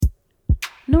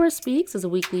Nora Speaks is a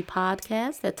weekly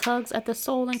podcast that tugs at the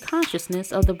soul and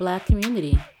consciousness of the Black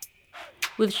community.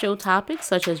 With show topics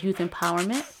such as youth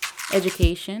empowerment,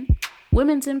 education,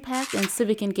 women's impact, and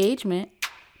civic engagement,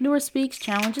 Nora Speaks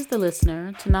challenges the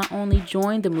listener to not only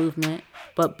join the movement,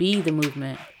 but be the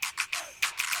movement.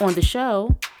 On the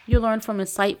show, you'll learn from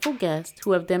insightful guests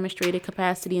who have demonstrated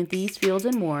capacity in these fields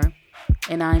and more,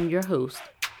 and I'm your host,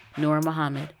 Nora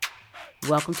Muhammad.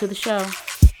 Welcome to the show.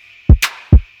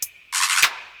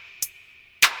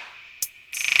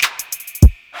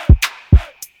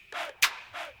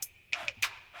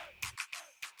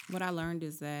 What I learned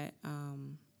is that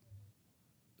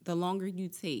the longer you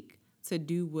take to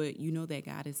do what you know that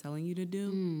God is telling you to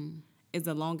do, is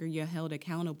the longer you're held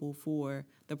accountable for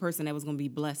the person that was going to be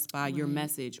blessed by your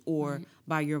message or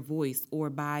by your voice or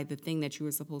by the thing that you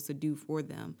were supposed to do for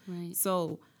them. Right.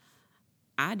 So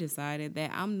I decided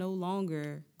that I'm no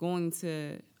longer going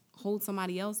to hold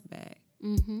somebody else back.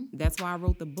 That's why I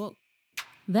wrote the book.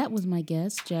 That was my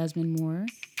guest, Jasmine Moore,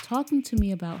 talking to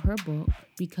me about her book,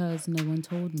 Because No One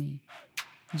Told Me.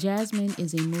 Jasmine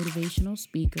is a motivational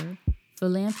speaker,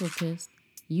 philanthropist,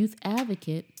 youth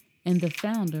advocate, and the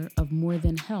founder of More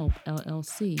Than Help,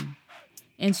 LLC.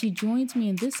 And she joins me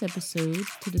in this episode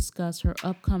to discuss her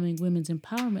upcoming women's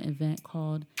empowerment event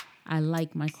called I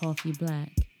Like My Coffee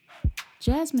Black.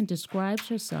 Jasmine describes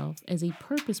herself as a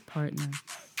purpose partner,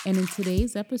 and in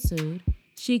today's episode,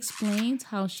 she explains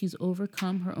how she's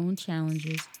overcome her own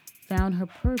challenges, found her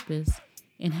purpose,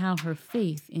 and how her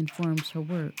faith informs her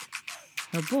work.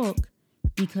 Her book,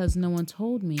 Because No One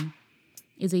Told Me,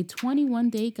 is a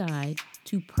 21-day guide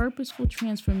to purposeful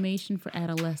transformation for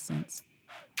adolescents.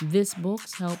 This book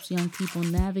helps young people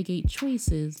navigate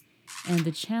choices and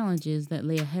the challenges that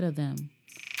lay ahead of them.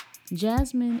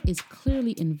 Jasmine is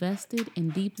clearly invested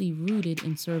and deeply rooted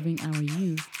in serving our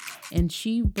youth, and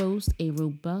she boasts a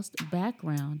robust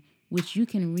background, which you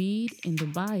can read in the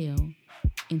bio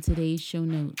in today's show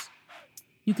notes.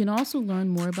 You can also learn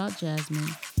more about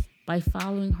Jasmine by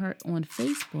following her on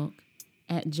Facebook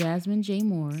at Jasmine J.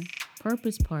 Moore,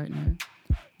 Purpose Partner.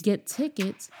 Get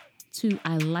tickets to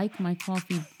I Like My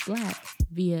Coffee Black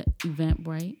via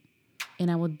Eventbrite, and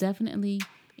I will definitely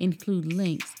include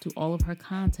links to all of her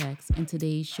contacts in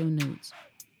today's show notes.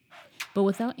 But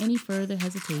without any further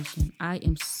hesitation, I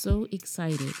am so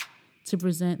excited to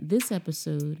present this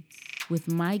episode with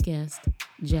my guest,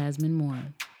 Jasmine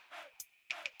Moore.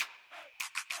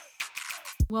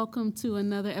 Welcome to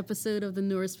another episode of the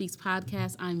Nora Speaks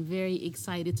podcast. I'm very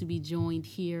excited to be joined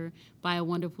here by a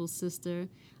wonderful sister,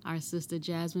 our sister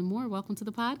Jasmine Moore. Welcome to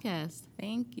the podcast.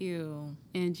 Thank you.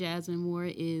 And Jasmine Moore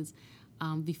is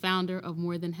the founder of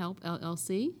More Than Help,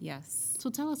 LLC. Yes. So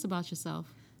tell us about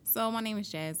yourself. So my name is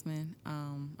Jasmine.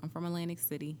 I'm from Atlantic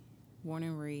City, born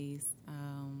and raised.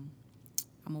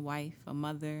 I'm a wife, a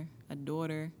mother, a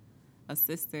daughter, a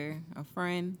sister, a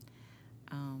friend.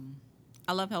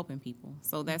 I love helping people,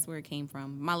 so that's where it came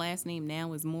from. My last name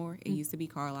now is Moore. It used to be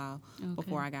Carlisle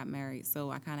before I got married,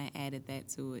 so I kind of added that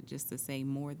to it just to say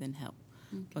more than help.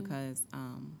 Because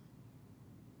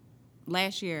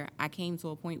last year I came to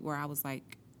a point where I was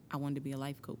like, I wanted to be a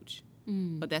life coach,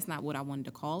 but that's not what I wanted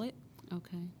to call it.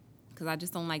 Okay. Because I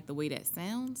just don't like the way that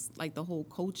sounds. Like the whole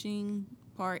coaching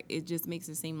part, it just makes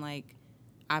it seem like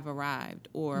I've arrived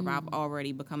or I've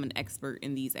already become an expert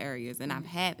in these areas, and I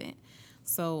haven't.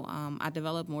 So I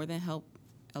developed More Than Help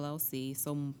LLC.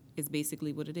 So it's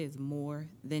basically what it is, more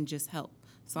than just help.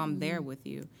 So I'm there with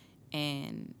you.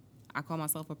 And I call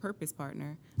myself a purpose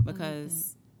partner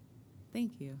because,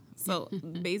 thank you. So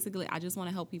basically, I just want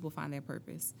to help people find their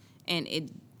purpose. And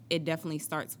it definitely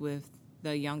starts with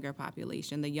the younger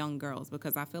population, the young girls,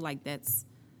 because I feel like that's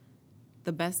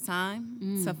the best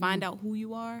time to find out who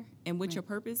you are and what your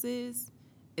purpose is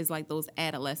like those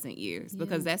adolescent years,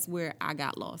 because that's where I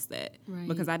got lost at,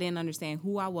 because I didn't understand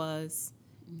who I was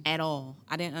at all.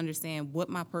 I didn't understand what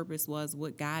my purpose was,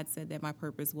 what God said that my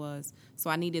purpose was.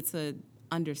 So I needed to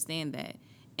understand that.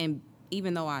 And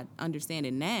even though I understand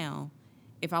it now,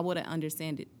 if I would have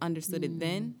understood it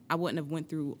then, I wouldn't have went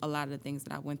through a lot of the things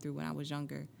that I went through when I was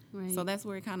younger. Right. So that's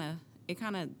where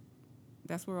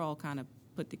that's where it all kind of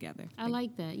put together. I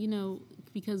like that,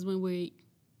 because when we're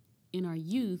in our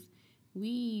youth,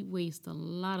 we waste a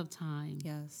lot of time.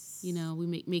 Yes.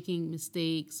 We making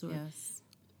mistakes or,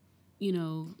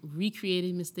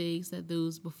 recreating mistakes that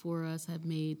those before us have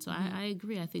made. So I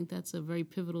agree. I think that's a very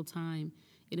pivotal time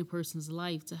in a person's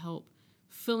life to help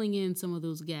filling in some of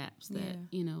those gaps that,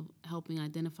 helping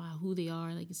identify who they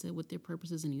are, like you said, what their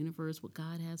purpose is in the universe, what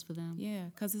God has for them. Yeah,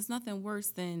 because it's nothing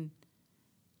worse than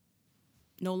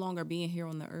no longer being here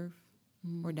on the earth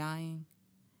or dying,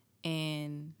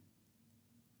 and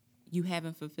you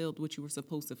haven't fulfilled what you were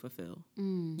supposed to fulfill.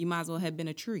 You might as well have been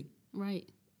a tree. Right.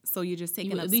 So you're just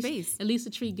taking up space. At least a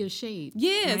tree gives shade.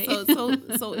 Yeah. Right?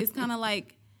 So it's kind of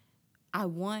like I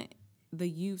want the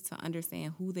youth to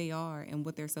understand who they are and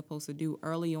what they're supposed to do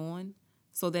early on,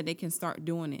 so that they can start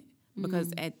doing it.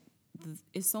 Because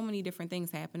it's so many different things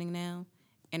happening now,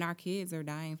 and our kids are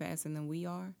dying faster than we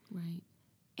are. Right.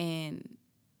 And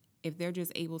if they're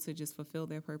just able to just fulfill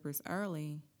their purpose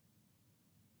early,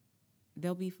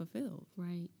 they'll be fulfilled.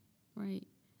 Right. Right.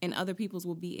 And other people's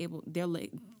will be able,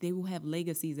 they will have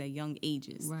legacies at young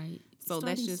ages. Right. So Starting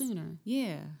that's just sooner.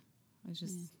 Yeah. It's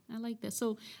just I like that.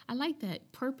 So I like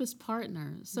that purpose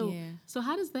partner. So Yeah. so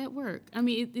how does that work? I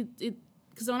mean, it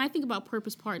because when I think about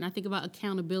purpose partner, I think about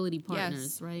accountability partners,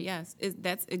 yes, right? Yes,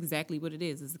 that's exactly what it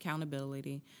is. It's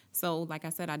accountability. So, like I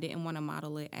said, I didn't want to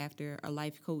model it after a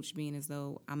life coach being as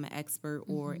though I'm an expert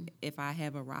or if I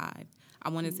have arrived. I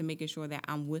wanted to make sure that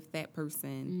I'm with that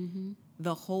person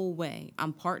the whole way.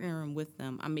 I'm partnering with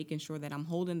them. I'm making sure that I'm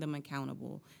holding them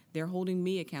accountable. They're holding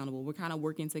me accountable. We're kind of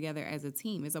working together as a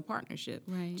team, as a partnership,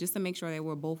 Right. just to make sure that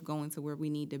we're both going to where we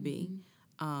need to be.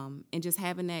 And just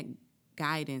having that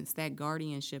guidance, that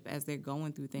guardianship as they're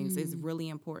going through things is really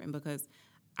important, because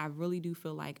I really do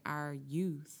feel like our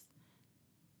youth,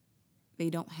 they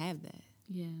don't have that.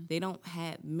 Yeah. They don't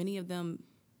have, many of them,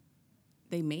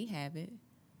 they may have it,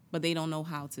 but they don't know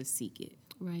how to seek it.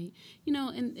 Right. You know,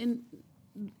 and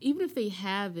even if they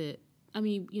have it, I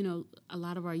mean, you know, a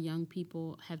lot of our young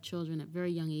people have children at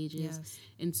very young ages. Yes.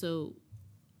 And so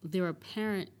they're a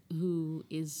parent who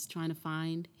is trying to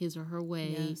find his or her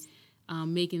way, Yes.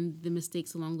 making the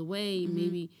mistakes along the way.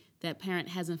 Maybe that parent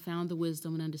hasn't found the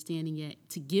wisdom and understanding yet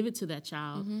to give it to that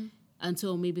child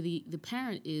until maybe the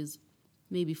parent is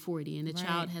maybe 40 and the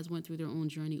child has went through their own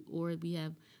journey. Or we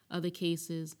have other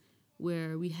cases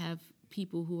where we have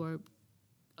people who are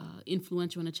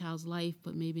influential in a child's life,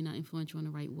 but maybe not influential in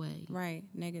the right way. Right,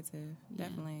 negative,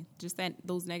 definitely. Just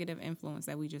those negative influence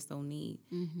that we just don't need,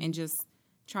 and just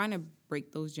trying to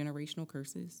break those generational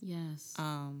curses. Yes.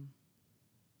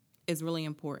 Is really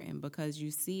important, because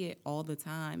you see it all the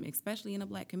time, especially in the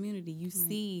Black community. You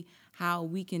see how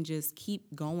we can just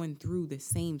keep going through the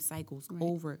same cycles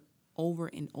over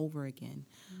and over again.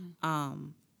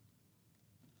 And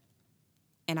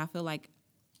I feel like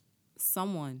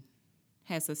someone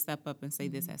has to step up and say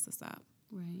this has to stop.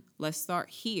 Right. Let's start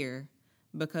here,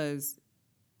 because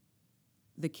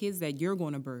the kids that you're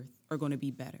going to birth are going to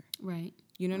be better. Right.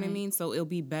 You know what I mean? So it'll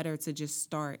be better to just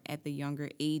start at the younger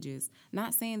ages.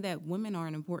 Not saying that women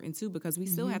aren't important too, because we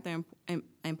still have to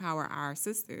empower our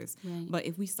sisters. Right. But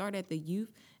if we start at the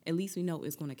youth, at least we know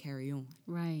it's going to carry on.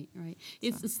 Right. Right.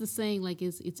 It's the saying, like,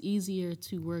 it's easier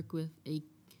to work with a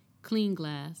clean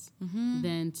glass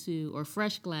than to, or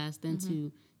fresh glass than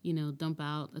to, you know, dump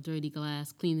out a dirty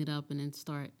glass, clean it up, and then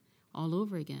start all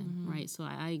over again. Right. So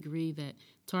I agree that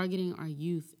targeting our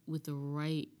youth with the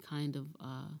right kind of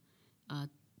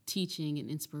teaching and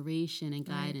inspiration and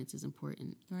guidance is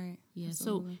important. Right. Yeah.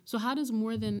 Absolutely. So how does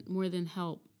more than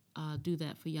help do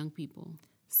that for young people?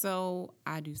 So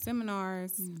I do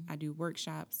seminars, I do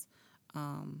workshops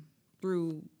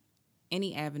through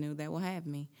any avenue that will have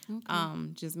me.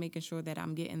 Okay. Just making sure that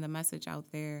I'm getting the message out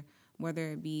there,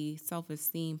 whether it be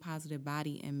self-esteem, positive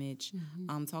body image,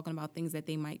 talking about things that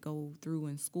they might go through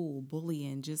in school,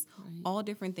 bullying, just all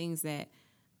different things that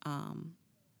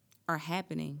are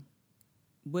happening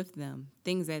with them,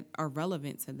 things that are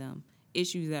relevant to them,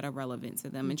 issues that are relevant to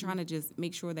them, and trying to just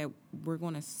make sure that we're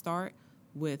going to start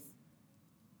with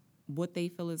what they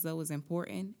feel as though is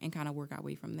important and kind of work our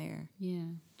way from there. Yeah.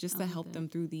 Just to help them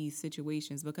through these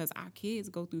situations, because our kids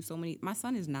go through so many. My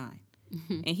son is 9,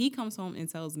 and he comes home and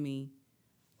tells me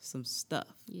some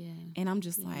stuff. Yeah. And I'm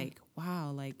just like,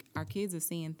 wow, like our kids are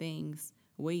seeing things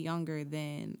way younger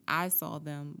than I saw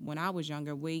them when I was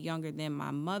younger, way younger than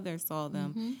my mother saw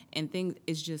them, and things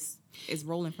it's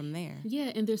rolling from there.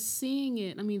 Yeah, and they're seeing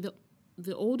it. I mean,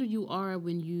 the older you are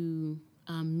when you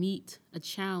meet a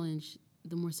challenge,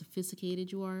 the more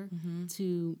sophisticated you are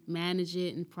to manage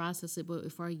it and process it. But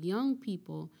if our young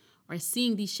people are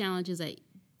seeing these challenges at,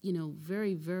 you know,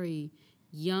 very, very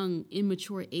young,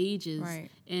 immature ages,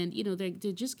 and, you know,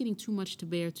 they're just getting too much to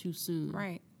bear too soon.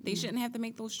 Right. They shouldn't have to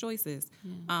make those choices.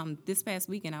 Yeah. This past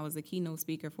weekend, I was a keynote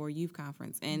speaker for a youth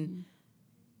conference, and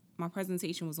my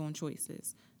presentation was on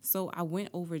choices. So I went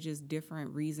over just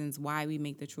different reasons why we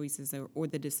make the choices or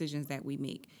the decisions that we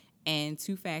make. And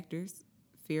 2 factors,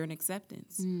 fear and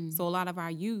acceptance. So a lot of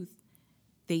our youth,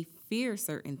 they fear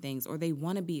certain things, or they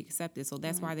want to be accepted. So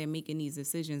that's why they're making these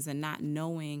decisions and not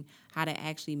knowing how to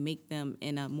actually make them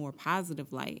in a more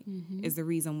positive light is the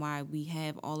reason why we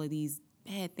have all of these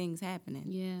bad things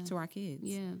happening to our kids.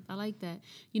 Yeah, I like that.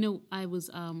 I was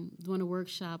doing a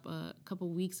workshop a couple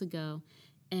weeks ago,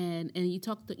 and you're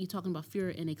talking about fear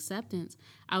and acceptance.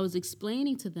 I was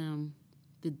explaining to them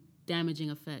the damaging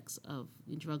effects of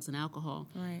drugs and alcohol.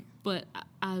 Right. But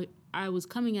I was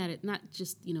coming at it not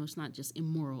just, it's not just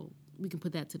immoral. We can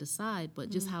put that to the side, but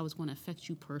just how it's going to affect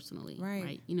you personally.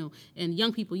 Right. And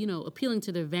young people, appealing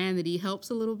to their vanity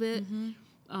helps a little bit.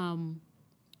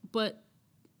 But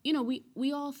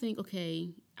we all think, okay,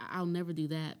 I'll never do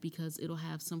that because it'll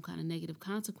have some kind of negative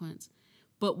consequence.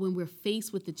 But when we're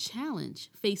faced with the challenge,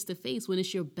 face to face, when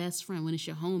it's your best friend, when it's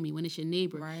your homie, when it's your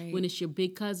neighbor, when it's your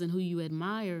big cousin who you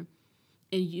admire,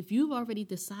 and if you've already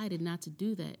decided not to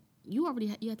do that, you have to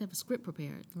have a script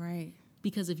prepared. Right.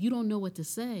 Because if you don't know what to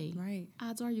say,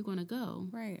 odds are you're going to go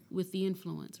with the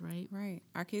influence, right? Right.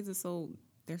 Our kids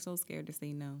they're so scared to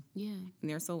say no. Yeah. And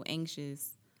they're so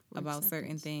anxious about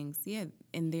certain things. Yeah.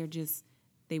 And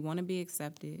they want to be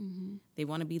accepted. Mm-hmm. They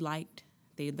want to be liked.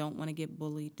 They don't want to get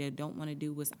bullied. They don't want to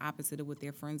do what's opposite of what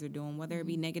their friends are doing, whether it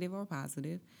be negative or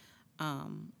positive.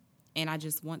 And I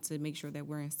just want to make sure that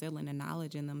we're instilling the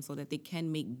knowledge in them so that they can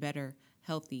make better,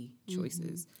 healthy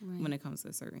choices when it comes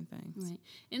to certain things. Right.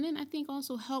 And then I think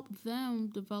also help them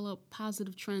develop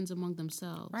positive trends among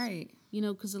themselves. Right.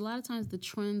 Because a lot of times the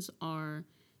trends are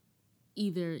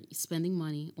either spending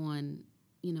money on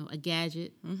a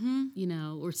gadget,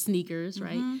 or sneakers,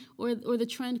 right? Or the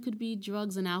trend could be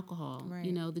drugs and alcohol. Right.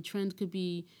 The trend could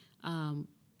be,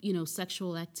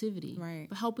 sexual activity. Right.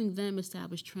 But helping them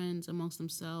establish trends amongst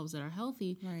themselves that are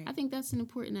healthy, I think that's an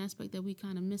important aspect that we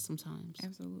kind of miss sometimes.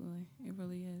 Absolutely. It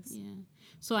really is. Yeah.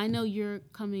 So I know you're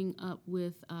coming up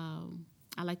with,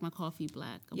 I Like My Coffee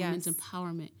Black, a women's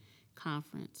empowerment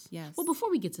conference. Yes. Well, before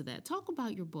we get to that, talk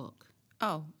about your book.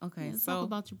 Oh, okay. Yeah, talk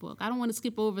about your book. I don't want to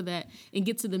skip over that and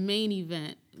get to the main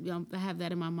event. I have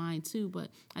that in my mind too, but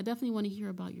I definitely want to hear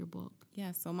about your book.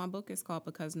 Yeah, so my book is called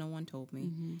Because No One Told Me.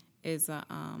 It's a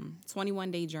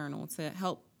 21-day journal to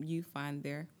help you find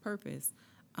their purpose.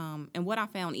 And what I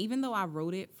found, even though I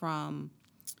wrote it from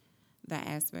the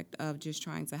aspect of just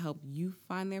trying to help you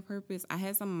find their purpose, I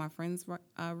had some of my friends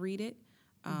read it.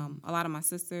 A lot of my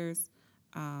sisters,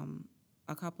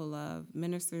 a couple of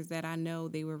ministers that I know,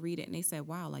 they would read it and they said,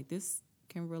 wow, like this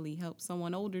can really help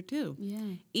someone older too. Yeah.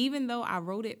 Even though I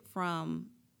wrote it from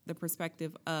the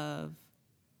perspective of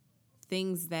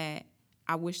things that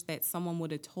I wish that someone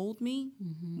would have told me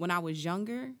when I was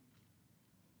younger,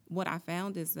 what I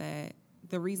found is that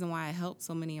the reason why I helped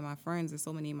so many of my friends and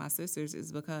so many of my sisters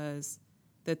is because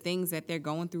the things that they're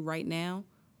going through right now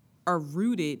are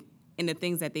rooted in the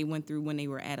things that they went through when they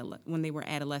were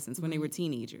adolescents, when they were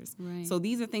teenagers. Right. So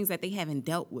these are things that they haven't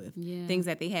dealt with, things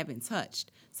that they haven't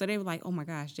touched. So they were like, oh my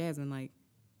gosh, Jasmine, like,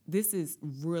 this is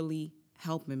really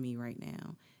helping me right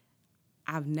now.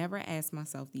 I've never asked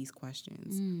myself these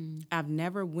questions. I've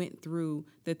never went through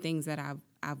the things that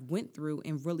I've went through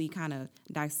and really kind of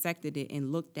dissected it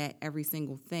and looked at every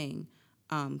single thing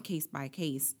case by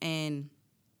case. And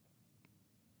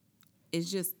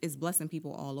it's blessing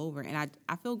people all over. And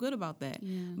I feel good about that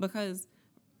because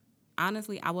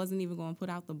honestly, I wasn't even going to put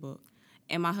out the book.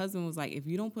 And my husband was like, if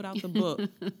you don't put out the book,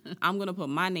 I'm going to put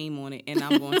my name on it and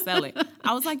I'm going to sell it.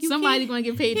 I was like, somebody's going to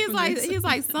get paid for this.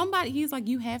 He's like,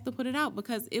 you have to put it out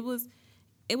because it was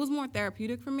more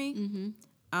therapeutic for me.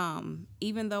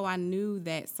 Even though I knew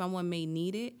that someone may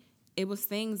need it, it was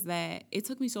things that it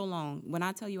took me so long. When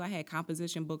I tell you I had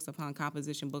composition books upon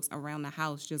composition books around the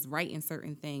house, just writing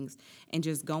certain things and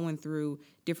just going through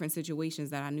different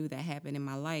situations that I knew that happened in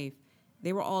my life,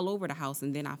 they were all over the house.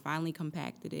 And then I finally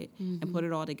compacted it and put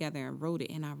it all together and wrote it.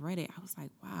 And I read it. I was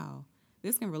like, wow,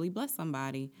 this can really bless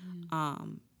somebody.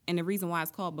 And the reason why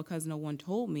it's called Because No One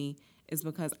Told Me is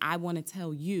because I want to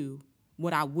tell you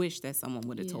what I wish that someone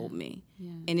would have told me. Yeah.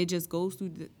 And it just goes through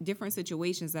the different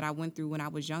situations that I went through when I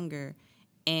was younger.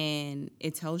 And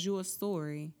it tells you a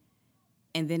story.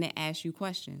 And then it asks you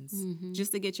questions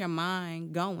just to get your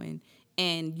mind going.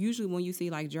 And usually when you see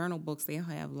like journal books, they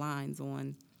have lines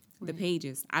on the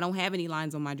pages. I don't have any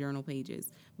lines on my journal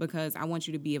pages because I want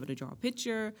you to be able to draw a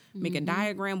picture, make a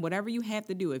diagram, whatever you have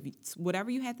to do. Whatever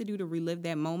you have to do to relive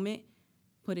that moment,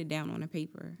 put it down on a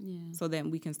paper so that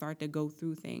we can start to go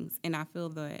through things. And I feel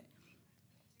that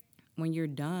when you're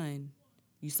done,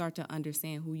 you start to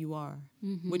understand who you are,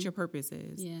 what your purpose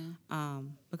is. Yeah.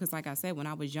 Because like I said, when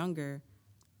I was younger,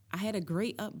 I had a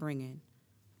great upbringing.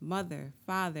 Mother,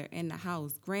 father in the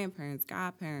house, grandparents,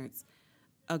 godparents,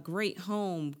 a great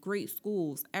home, great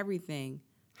schools, everything.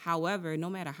 However, no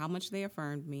matter how much they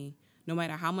affirmed me, no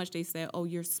matter how much they said, oh,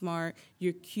 you're smart,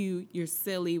 you're cute, you're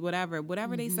silly, whatever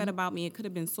they said about me, it could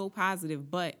have been so positive,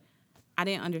 but I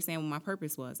didn't understand what my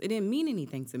purpose was. It didn't mean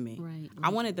anything to me. Right. I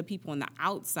wanted the people on the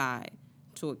outside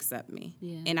to accept me.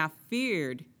 Yeah. And I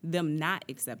feared them not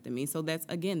accepting me. So that's,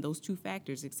 again, those two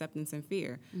factors, acceptance and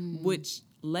fear, which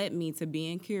led me to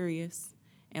being curious.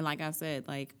 And like I said,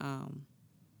 like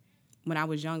when I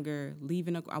was younger,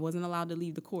 I wasn't allowed to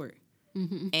leave the court.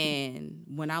 And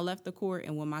when I left the court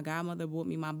and when my godmother bought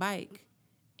me my bike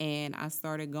and I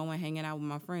started hanging out with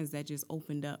my friends, that just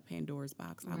opened up Pandora's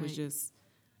box. Right. I was just,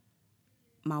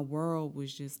 my world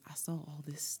was just, I saw all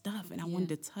this stuff and I wanted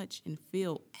to touch and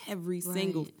feel every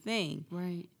single thing.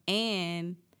 Right.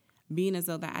 And being as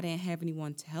though that I didn't have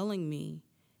anyone telling me,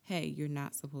 hey, you're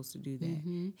not supposed to do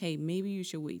that. Hey, maybe you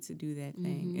should wait to do that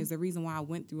thing. Is the reason why I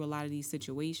went through a lot of these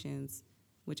situations,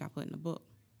 which I put in the book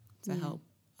to help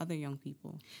other young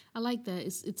people. I like that.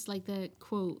 It's like that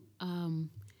quote,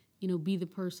 be the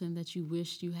person that you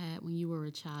wished you had when you were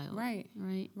a child. Right.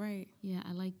 Right? Right. Yeah,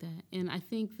 I like that. And I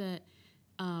think that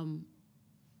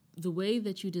the way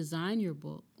that you design your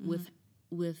book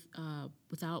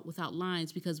without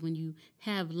lines, because when you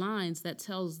have lines, that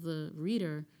tells the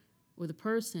reader or the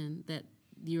person that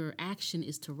your action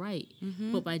is to write.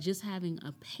 But by just having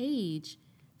a page,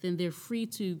 then they're free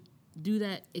to do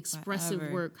that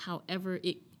expressive work however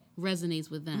it resonates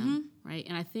with them, right?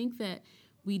 And I think that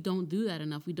we don't do that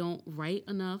enough. We don't write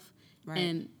enough. Right.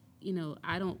 And,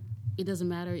 it doesn't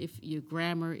matter if your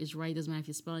grammar is right, it doesn't matter if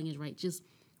your spelling is right. Just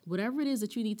whatever it is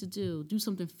that you need to do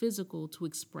something physical to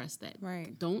express that.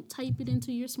 Right. Don't type it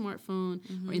into your smartphone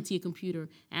or into your computer.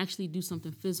 Actually do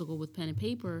something physical with pen and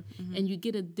paper, and you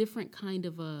get a different kind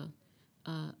of a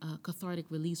cathartic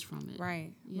release from it.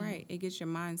 Right, right. It gets your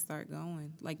mind start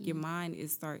going. Like your mind you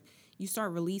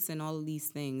start releasing all of these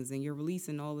things, and you're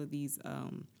releasing all of these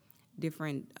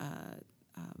different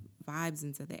vibes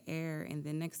into the air, and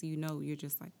then next thing you know, you're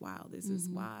just like, wow, this is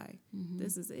why.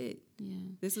 This is it. Yeah.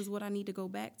 This is what I need to go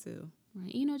back to.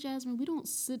 Right. Jasmine, we don't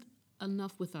sit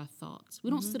enough with our thoughts. We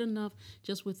don't sit enough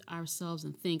just with ourselves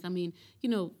and think. I mean,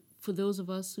 for those of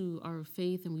us who are of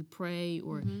faith and we pray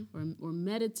or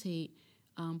meditate,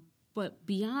 but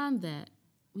beyond that,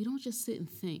 we don't just sit and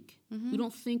think. We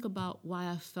don't think about why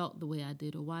I felt the way I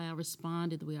did, or why I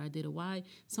responded the way I did, or why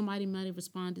somebody might have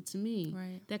responded to me.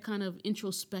 Right. That kind of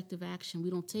introspective action, we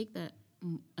don't take that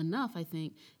enough, I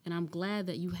think. And I'm glad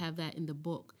that you have that in the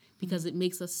book, because it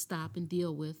makes us stop and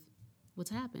deal with what's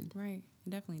happened. Right. It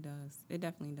definitely does. It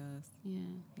definitely does. Yeah.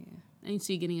 Yeah. And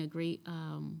so you're getting a great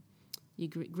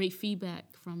feedback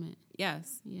from it.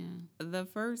 Yes. Yeah. The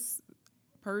first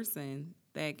person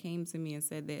that came to me and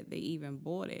said that they even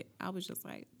bought it, I was just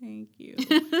like, thank you.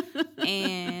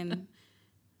 And,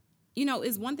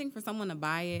 it's one thing for someone to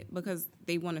buy it because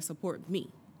they want to support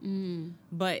me.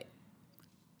 But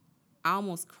I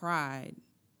almost cried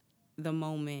the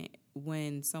moment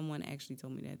when someone actually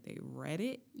told me that they read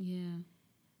it. Yeah.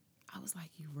 I was like,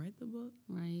 you read the book?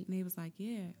 Right. And they was like,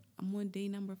 yeah, I'm on day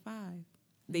number 5.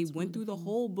 They went through the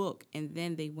whole book, and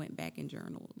then they went back and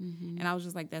journaled. And I was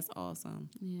just like, that's awesome.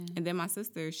 Yeah. And then my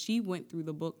sister, she went through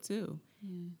the book too.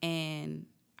 Yeah. And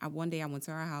one day I went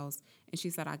to her house, and she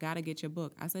said, I got to get your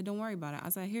book. I said, don't worry about it. I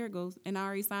said, here it goes. And I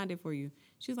already signed it for you.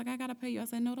 She was like, I got to pay you. I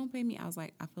said, no, don't pay me. I was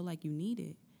like, I feel like you need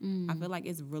it. I feel like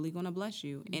it's really going to bless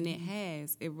you. And it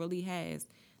has. It really has.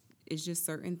 It's just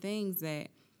certain things that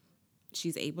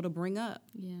she's able to bring up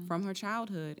from her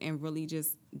childhood and really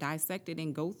just dissect it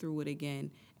and go through it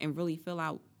again and really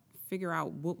figure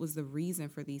out what was the reason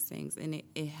for these things. And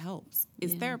it helps.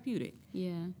 It's therapeutic.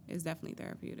 Yeah. It's definitely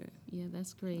therapeutic. Yeah,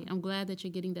 that's great. I'm glad that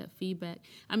you're getting that feedback.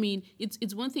 I mean,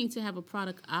 it's one thing to have a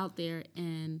product out there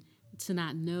and to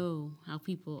not know how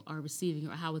people are receiving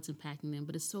or how it's impacting them,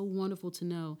 but it's so wonderful to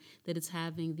know that it's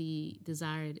having the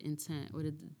desired intent or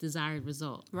the desired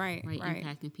result. Right.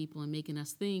 Impacting people and making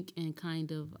us think and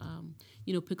kind of,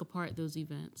 pick apart those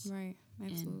events. Right,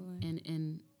 absolutely.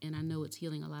 And I know it's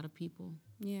healing a lot of people.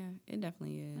 Yeah, it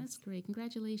definitely is. That's great.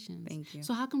 Congratulations. Thank you.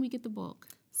 So how can we get the book?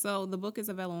 So the book is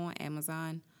available on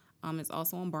Amazon. It's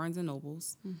also on Barnes &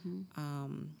 Nobles.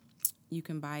 You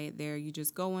can buy it there. You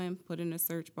just go in, put in a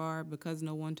search bar. Because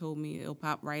no one told me, it'll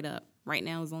pop right up. Right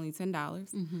now it's only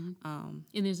 $10. And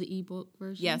there's an ebook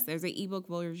version? Yes, there's an ebook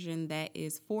version that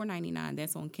is $4.99.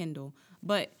 That's on Kindle.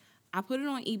 But I put it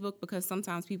on ebook because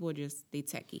sometimes people are they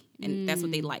techie, and that's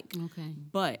what they like. Okay.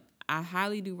 But I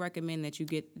highly do recommend that you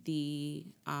get the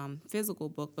physical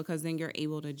book, because then you're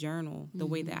able to journal the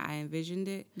way that I envisioned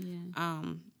it. Yeah.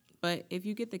 But if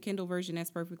you get the Kindle version,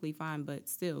 that's perfectly fine. But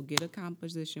still, get a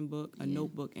composition book, a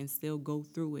notebook, and still go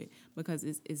through it because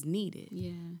it's needed.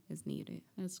 Yeah. It's needed.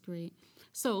 That's great.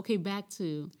 So, okay, back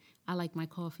to I like my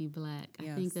coffee black.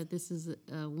 I think that this is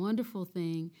a wonderful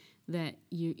thing that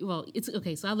it's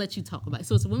okay, so I'll let you talk about it.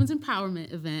 So it's a women's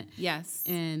empowerment event. Yes.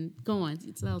 And go on,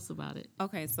 tell us about it.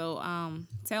 Okay, so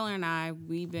Taylor and I,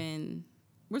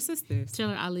 we're sisters.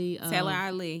 Taylor Ali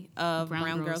of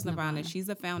Brown Girls Nirvana. She's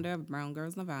the founder of Brown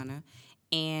Girls Nirvana.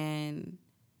 And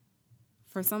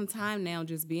for some time now,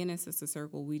 just being in Sister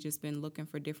Circle, we just been looking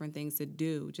for different things to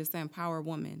do, just to empower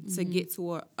women, to get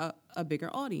to a bigger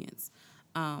audience.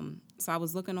 So I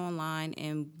was looking online,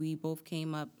 and we both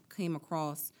came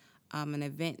across an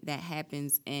event that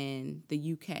happens in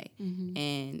the UK,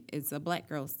 and it's a Black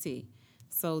Girls Tea.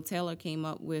 So Taylor came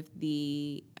up with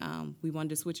we wanted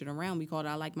to switch it around. We called it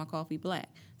I Like My Coffee Black.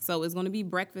 So it's going to be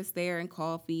breakfast there and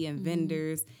coffee and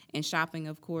vendors and shopping,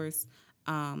 of course.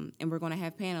 And we're going to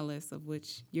have panelists, of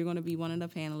which you're going to be one of the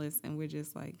panelists. And we're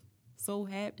just like so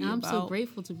happy. I'm so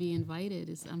grateful to be invited.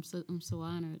 I'm so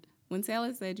honored. When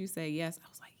Taylor said you say yes, I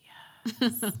was like,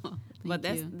 yes. But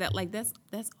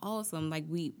that's awesome. Like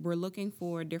we're looking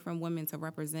for different women to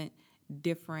represent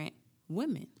different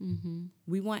women.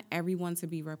 We want everyone to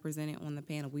be represented on the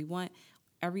panel. We want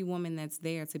every woman that's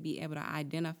there to be able to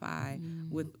identify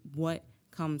with what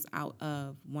comes out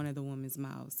of one of the women's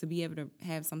mouths, to be able to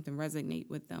have something resonate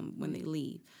with them when they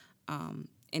leave. And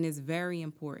it's very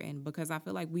important because I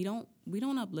feel like we don't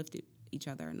uplift each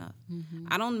other enough.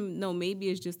 I don't know, maybe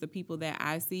it's just the people that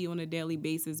I see on a daily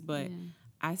basis, but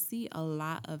I see a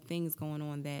lot of things going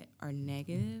on that are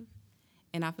negative.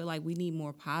 And I feel like we need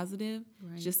more positive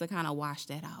just to kind of wash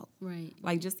that out. Right.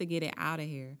 Like just to get it out of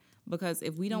here. Because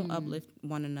if we don't uplift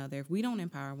one another, if we don't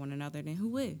empower one another, then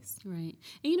who is? Right.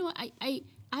 And you know what? I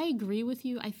agree with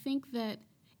you. I think that,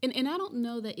 and I don't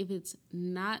know that if it's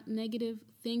not negative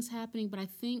things happening, but I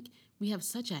think we have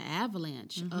such an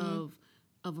avalanche of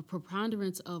a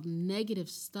preponderance of negative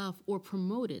stuff or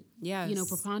promoted. Yes. You know,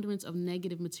 preponderance of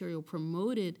negative material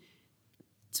promoted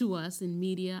to us in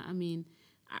media. I mean,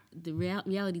 the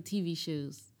reality TV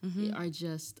shows are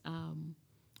just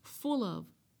full of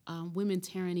women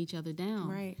tearing each other down.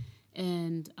 Right.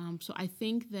 And so I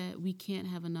think that we can't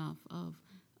have enough of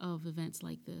events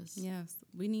like this. Yes.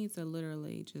 We need to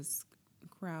literally just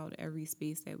crowd every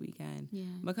space that we can. Yeah.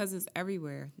 Because it's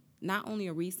everywhere. Not only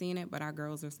are we seeing it, but our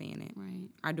girls are seeing it. Right.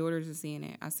 Our daughters are seeing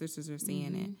it. Our sisters are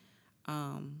seeing it.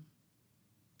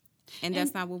 And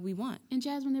that's not what we want. And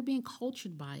Jasmine, they're being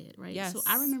cultured by it, right? Yes. So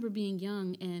I remember being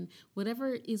young, and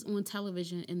whatever is on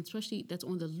television, and especially that's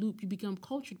on the loop, you become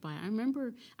cultured by it. I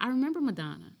remember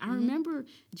Madonna. I remember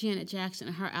Janet Jackson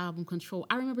and her album Control.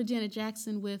 I remember Janet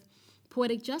Jackson with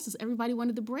Poetic Justice. Everybody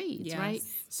wanted the braids, right?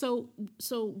 So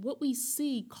what we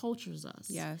see cultures us.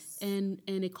 Yes. And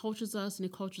it cultures us, and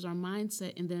it cultures our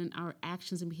mindset, and then our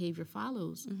actions and behavior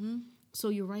follows. So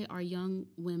you're right, our young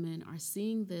women are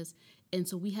seeing this, and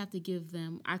so we have to give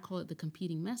them, I call it the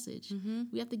competing message.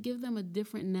 We have to give them a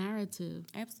different narrative.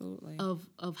 Absolutely.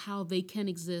 Of how they can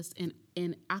exist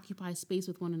and occupy space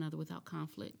with one another without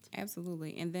conflict.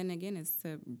 Absolutely. And then again, it's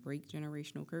to break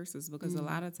generational curses because a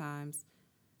lot of times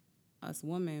us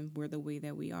women, we're the way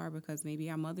that we are because maybe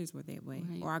our mothers were that way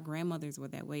or our grandmothers were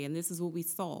that way. And this is what we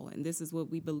saw, and this is what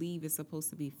we believe is supposed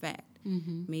to be fact.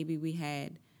 Maybe we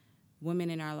had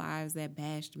women in our lives that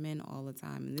bashed men all the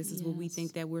time, and this is what we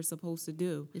think that we're supposed to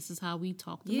do. This is how we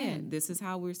talk to men. This is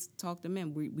how we talk to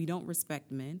men. We don't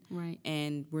respect men, right?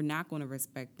 And we're not going to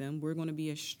respect them. We're going to be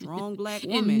a strong Black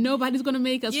woman, and nobody's going to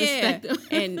make us respect them.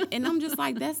 and I'm just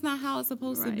like, that's not how it's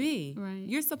supposed to be. Right.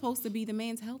 You're supposed to be the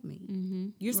man to help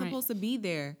me. You're supposed to be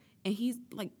there, and he's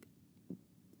like,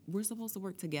 we're supposed to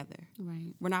work together.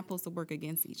 Right. We're not supposed to work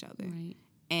against each other. Right.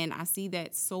 And I see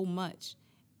that so much.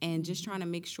 And just trying to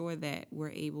make sure that we're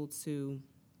able to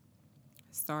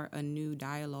start a new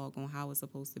dialogue on how it's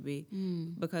supposed to be.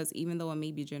 Because even though it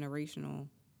may be generational,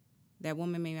 that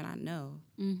woman may not know.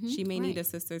 She may need a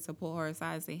sister to pull her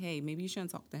aside and say, hey, maybe you shouldn't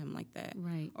talk to him like that.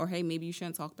 Right. Or, hey, maybe you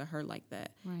shouldn't talk to her like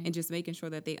that. Right. And just making sure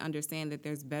that they understand that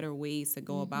there's better ways to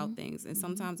go about things. And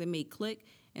sometimes it may click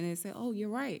and they say, oh, you're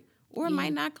right. Or it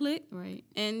might not click. Right.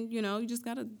 And, you just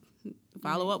got to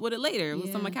follow up with it later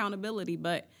with some accountability.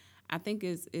 But I think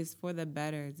is for the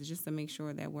better. It's just to make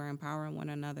sure that we're empowering one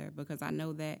another, because I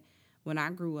know that when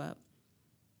I grew up,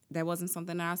 that wasn't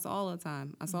something that I saw all the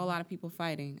time. I saw a lot of people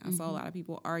fighting. I saw a lot of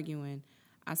people arguing.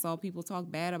 I saw people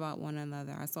talk bad about one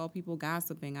another. I saw people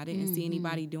gossiping. I didn't see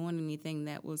anybody doing anything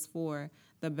that was for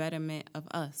the betterment of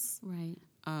us. Right.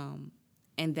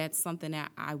 And that's something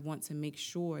that I want to make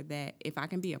sure that if I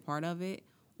can be a part of it,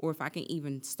 or if I can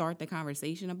even start the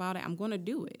conversation about it, I'm going to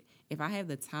do it. If I have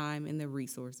the time and the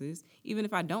resources, even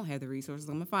if I don't have the resources,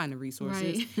 I'm going to find the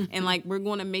resources. Right. And like, we're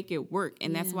going to make it work.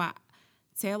 And that's Yeah. why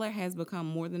Taylor has become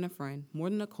more than a friend, more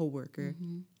than a coworker.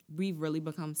 We've really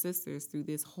become sisters through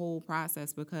this whole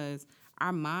process because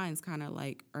our minds kind of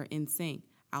like are in sync.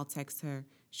 I'll text her.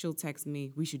 She'll text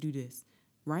me. We should do this,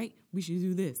 right? We should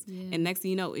do this. Yeah. And next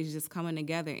thing you know, it's just coming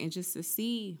together. And just to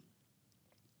see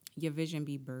your vision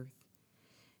be birthed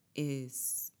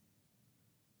is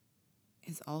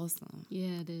awesome.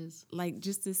 Yeah, it is. Like,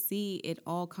 just to see it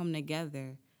all come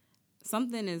together.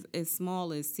 Something as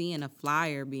small as seeing a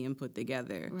flyer being put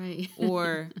together. Right.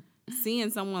 Or seeing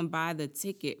someone buy the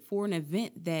ticket for an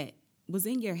event that was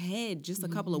in your head just a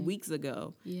couple of weeks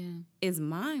ago. Yeah. Is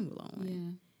mind-blowing.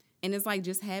 Yeah. And it's like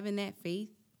just having that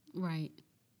faith, Right.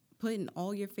 putting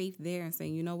all your faith there and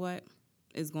saying, you know what,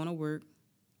 it's going to work.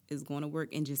 It's going to work.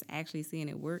 And just actually seeing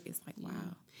it work, it's like,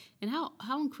 wow. And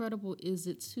how incredible is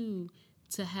it, too,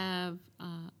 to have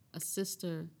a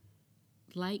sister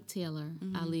like Taylor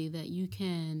Ali that you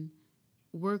can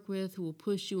work with, who will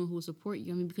push you and who will support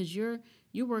you. I mean, because you're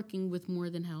working with More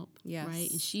Than Help, Yes. right?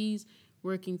 And she's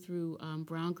working through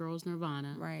Brown Girls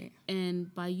Nirvana. Right.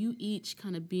 And by you each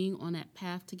kind of being on that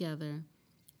path together,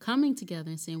 coming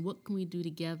together and saying, what can we do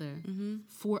together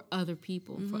for other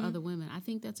people, for other women? I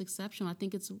think that's exceptional. I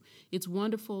think it's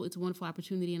wonderful. It's a wonderful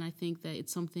opportunity, and I think that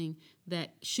it's something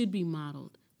that should be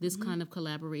modeled, this kind of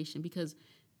collaboration, because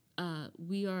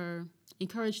we are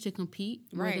encouraged to compete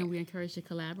more Right. than we're encouraged to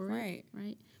collaborate. Right.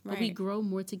 Right. But we Right. grow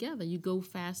more together. You go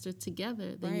faster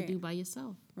together than you Right. do by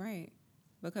yourself. Right.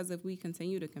 Because if we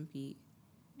continue to compete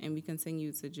and we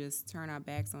continue to just turn our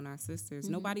backs on our sisters,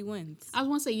 nobody wins. I was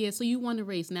want to say, yeah, so you won the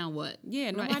race. Now what? Yeah,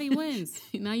 Right. nobody wins.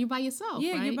 Now you're by yourself.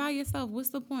 Yeah, right? you're by yourself. What's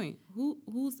the point?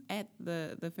 Who's at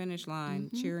the finish line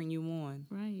cheering you on?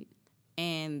 Right.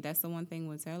 And that's the one thing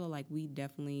with Taylor. Like, we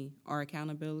definitely are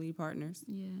accountability partners.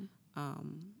 Yeah.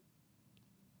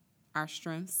 Our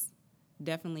strengths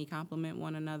definitely complement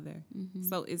one another.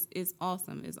 So it's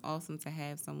awesome. It's awesome to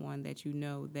have someone that you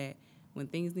know that when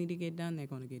things need to get done, they're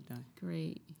going to get done.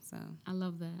 Great. So I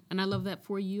love that. And I love that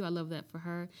for you. I love that for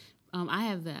her. I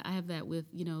have that. I have that with,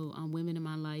 women in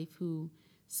my life who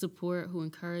support, who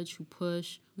encourage, who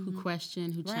push, who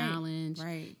question, who Right. challenge.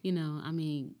 Right.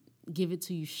 Give it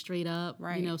to you straight up.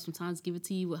 Right. Sometimes give it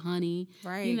to you with honey.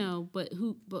 Right. But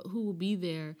who will be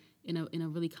there in a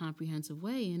really comprehensive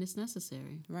way, and it's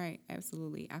necessary. Right,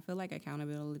 absolutely. I feel like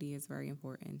accountability is very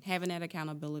important. Having that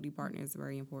accountability partner is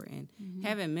very important.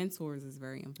 Having mentors is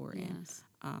very important. Yes.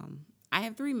 I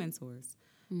have 3 mentors.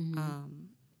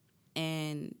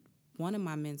 And one of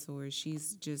my mentors,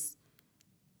 she's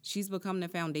become the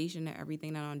foundation of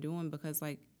everything that I'm doing, because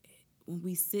like when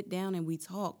we sit down and we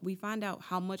talk, we find out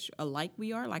how much alike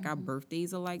we are. Like our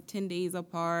birthdays are like 10 days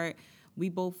apart. We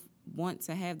both want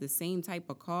to have the same type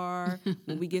of car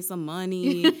when we get some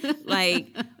money. Like,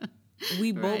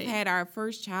 we both Right. had our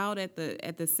first child at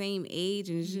the same age,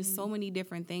 and it's just so many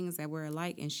different things that we're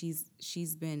alike. And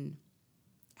she's been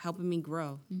helping me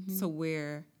grow to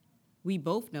where we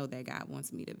both know that God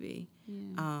wants me to be.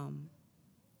 Yeah.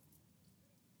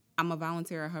 I'm a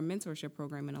volunteer at her mentorship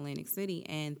program in Atlantic City,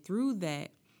 and through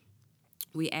that,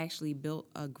 we actually built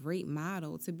a great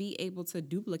model to be able to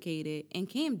duplicate it in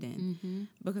Camden.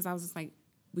 Because I was just like,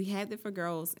 we had it for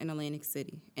girls in Atlantic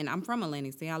City. And I'm from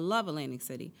Atlantic City. I love Atlantic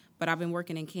City. But I've been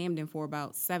working in Camden for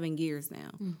about 7 years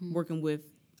now, working with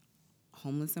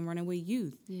homeless and runaway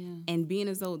youth. Yeah. And being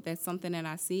as though that's something that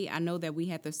I see, I know that we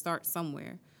have to start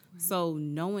somewhere. Right. So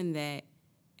knowing that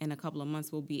in a couple of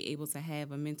months we'll be able to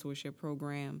have a mentorship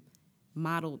program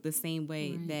modeled the same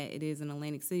way Right. that it is in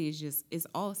Atlantic City, it's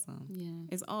awesome. Yeah.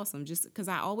 It's awesome. Just because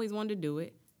I always wanted to do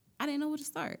it, I didn't know where to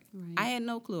start. Right. I had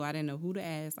no clue. I didn't know who to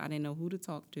ask. I didn't know who to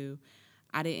talk to.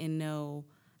 I didn't know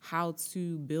how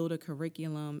to build a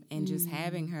curriculum, and just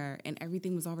having her, and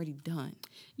everything was already done.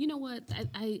 You know what?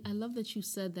 I love that you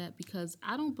said that, because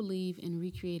I don't believe in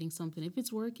recreating something. If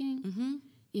it's working,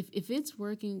 if it's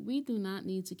working, we do not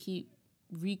need to keep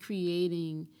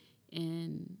recreating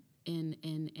and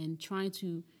trying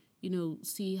to,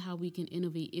 see how we can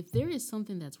innovate. If there is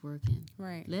something that's working,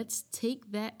 Right. let's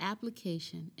take that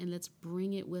application and let's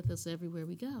bring it with us everywhere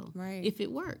we go. Right. If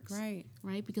it works. Right.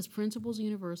 Right? Because principles are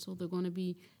universal. They're going to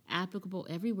be applicable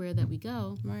everywhere that we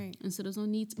go. Right. And so there's no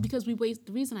need because we waste.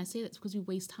 The reason I say that is because we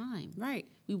waste time. Right.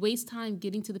 We waste time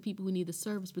getting to the people who need the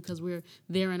service because we're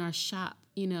there in our shop,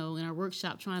 in our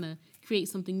workshop, trying to create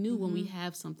something new when we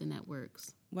have something that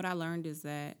works. What I learned is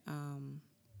that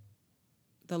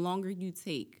the longer you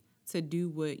take to do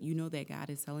what you know that God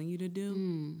is telling you to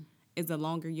do, is the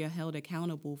longer you're held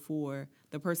accountable for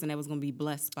the person that was going to be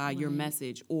blessed by your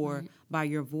message or by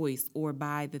your voice or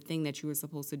by the thing that you were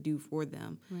supposed to do for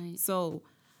them. Right. So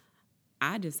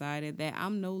I decided that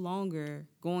I'm no longer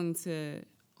going to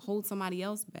hold somebody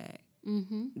else back.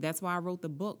 Mm-hmm. That's why I wrote the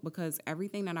book, because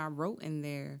everything that I wrote in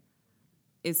there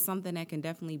is something that can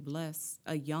definitely bless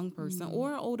a young person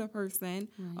or an older person,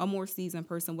 a more seasoned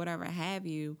person, whatever have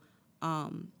you.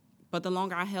 But the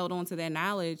longer I held on to that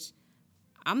knowledge,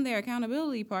 I'm their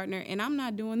accountability partner, and I'm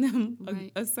not doing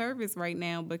them a service right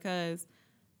now because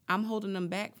I'm holding them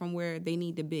back from where they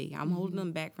need to be. I'm holding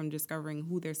them back from discovering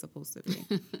who they're supposed to be.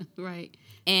 Right.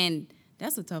 And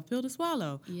that's a tough pill to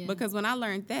swallow. Yeah. Because when I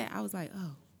learned that, I was like,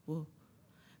 oh, well,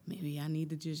 maybe I need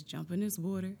to just jump in this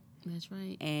water. That's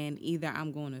right. And either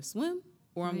I'm going to swim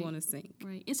or I'm going to sink.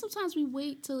 Right. And sometimes we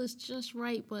wait till it's just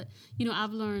right. But, you know,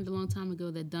 I've learned a long time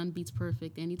ago that done beats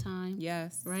perfect anytime.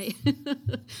 Yes. Right.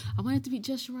 I want it to be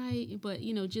just right. But,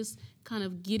 you know, just kind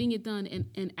of getting it done.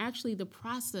 And actually the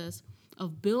process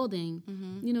of building,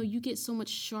 you know, you get so much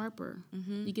sharper.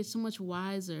 You get so much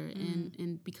wiser.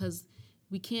 And because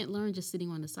we can't learn just sitting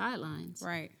on the sidelines.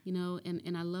 Right. You know,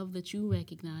 and I love that you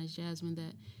recognize, Jasmine,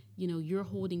 that, you know, you're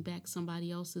holding back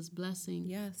somebody else's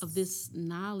blessing of this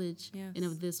knowledge and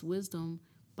of this wisdom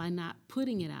by not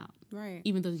putting it out. Right.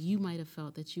 Even though you might have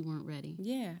felt that you weren't ready.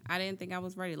 Yeah. I didn't think I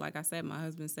was ready. Like I said, my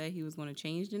husband said he was going to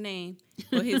change the name,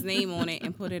 put his name on it,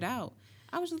 and put it out.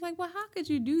 I was just like, well, how could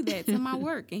you do that to my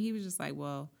work? And he was just like,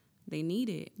 well, they need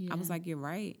it. Yeah. I was like, you're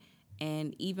right.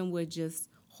 And even with just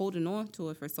holding on to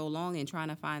it for so long and trying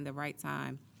to find the right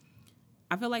time,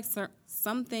 I feel like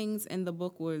some things in the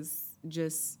book was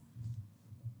just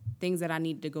things that I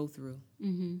needed to go through,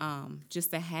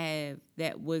 just to have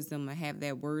that wisdom, to have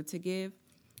that word to give.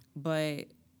 But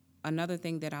another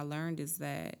thing that I learned is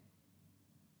that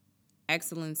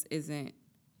excellence isn't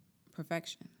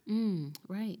perfection.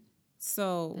 Right.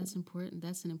 So that's important.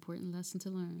 That's an important lesson to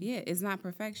learn. Yeah, it's not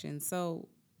perfection. So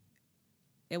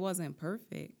it wasn't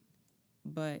perfect,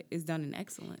 but it's done in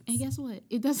excellence. And guess what?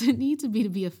 It doesn't need to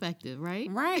be effective, right?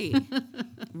 Right.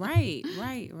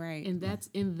 Right. And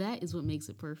that is what makes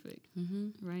it perfect.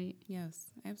 Right? Yes,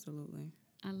 absolutely.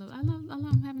 I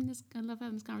love having this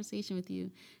conversation with you.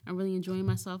 I'm really enjoying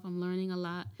myself. I'm learning a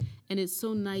lot, and it's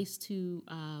so nice to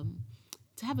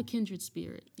have a kindred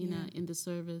spirit, you know, in the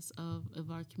service of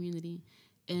our community.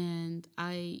 And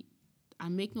I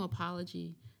make no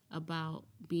apology about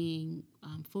being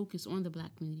focused on the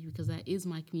Black community, because that is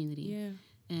my community. Yeah.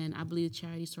 And I believe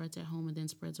charity starts at home and then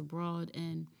spreads abroad.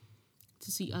 And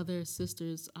to see other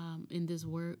sisters in this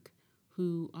work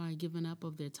who are giving up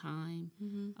of their time,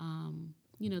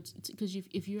 you know, because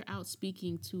if you're out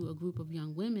speaking to a group of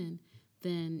young women,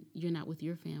 then you're not with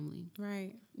your family.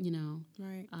 Right. You know.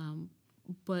 Right.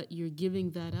 But you're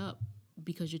giving that up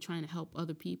because you're trying to help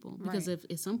other people. Because if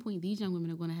at some point these young women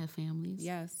are going to have families.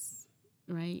 Yes.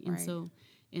 Right?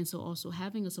 And so also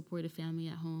having a supportive family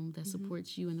at home that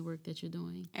supports you in the work that you're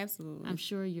doing. Absolutely. I'm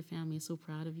sure your family is so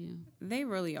proud of you. They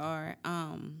really are.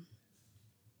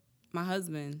 My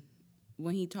husband,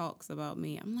 when he talks about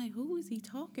me, I'm like, who is he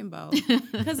talking about?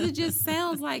 Because it just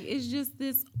sounds like it's just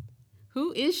this.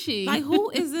 Who is she? Like, who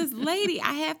is this lady?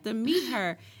 I have to meet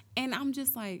her. And I'm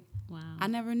just like, wow. I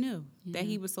never knew that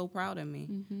he was so proud of me.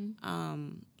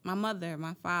 My mother,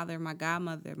 my father, my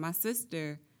godmother, my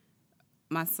sister,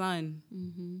 my son,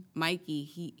 Mikey,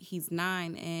 he's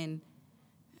 9, and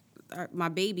my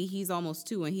baby, he's almost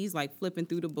 2, and he's like flipping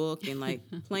through the book and like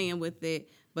playing with it.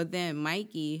 But then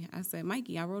Mikey, I said,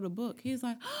 Mikey, I wrote a book. He's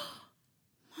like, oh,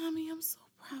 Mommy, I'm so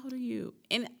proud of you.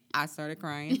 And I started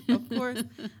crying, of course.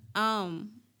 And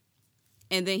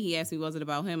then he asked me, was it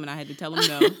about him? And I had to tell him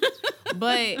no.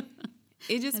 But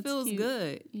it just That's feels cute.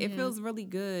 good. Yeah. It feels really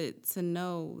good to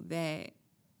know that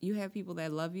you have people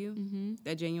that love you,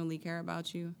 that genuinely care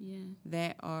about you,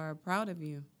 that are proud of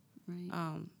you.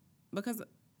 Right. Because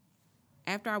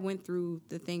after I went through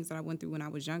the things that I went through when I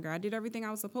was younger, I did everything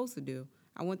I was supposed to do.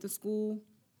 I went to school.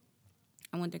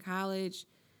 I went to college,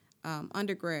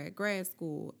 undergrad, grad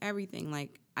school, everything.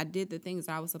 Like, I did the things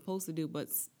I was supposed to do, but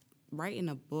writing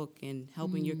a book and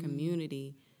helping your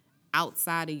community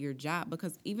outside of your job,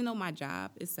 because even though my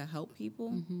job is to help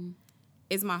people,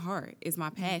 it's my heart, it's my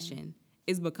passion,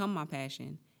 it's become my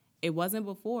passion. It wasn't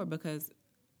before, because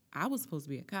I was supposed to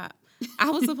be a cop. I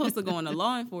was supposed to go into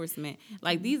law enforcement.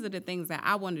 Like, these are the things that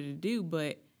I wanted to do,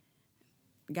 but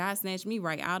God snatched me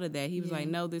right out of that. He was like,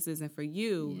 no, this isn't for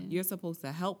you. Yeah. You're supposed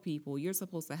to help people. You're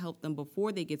supposed to help them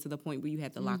before they get to the point where you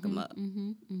have to lock them up.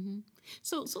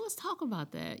 So let's talk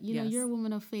about that. You know, you're a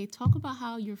woman of faith. Talk about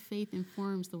how your faith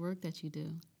informs the work that you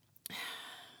do.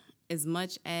 as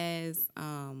much as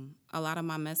a lot of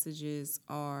my messages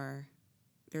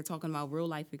they're talking about real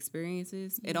life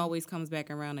experiences, it always comes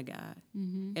back around to God.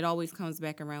 Mm-hmm. It always comes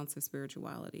back around to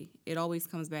spirituality. It always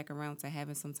comes back around to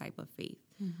having some type of faith.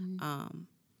 Mm-hmm.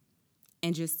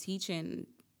 And just teaching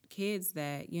kids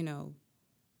that, you know,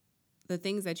 the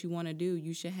things that you want to do,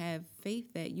 you should have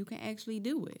faith that you can actually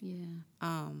do it.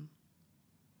 Yeah.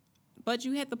 But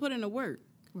you have to put in the work.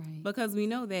 Right. Because we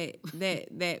know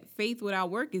that faith without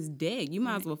work is dead. You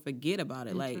might as well forget about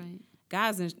it. That's like, right.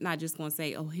 God's not just going to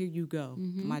say, oh, here you go,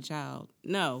 my child.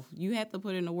 No, you have to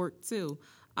put in the work too.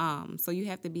 So you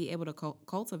have to be able to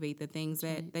cultivate the things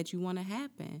that you want to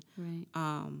happen. Right.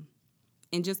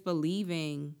 And just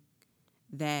believing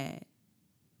that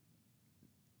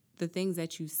the things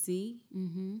that you see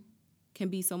can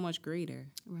be so much greater.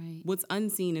 Right. What's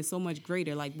unseen is so much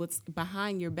greater. Like what's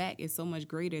behind your back is so much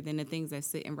greater than the things that's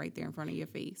sitting right there in front of your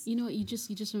face. You know, you just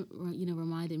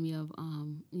reminded me of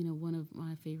one of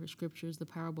my favorite scriptures, the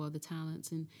parable of the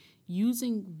talents, and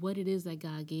using what it is that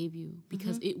God gave you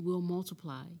because it will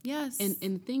multiply. Yes. And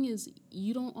the thing is,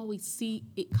 you don't always see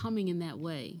it coming in that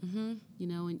way. You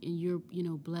know, and you're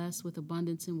blessed with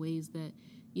abundance in ways that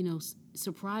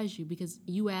surprise you because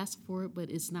you ask for it, but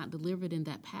it's not delivered in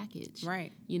that package.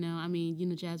 Right. You know, I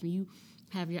mean, Jasmine, you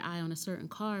have your eye on a certain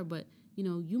car, but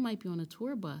you might be on a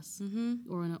tour bus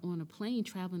or on a plane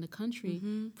traveling the country,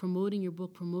 promoting your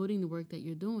book, promoting the work that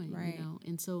you're doing. Right.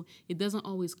 And so it doesn't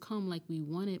always come like we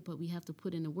want it, but we have to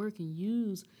put in the work and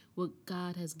use what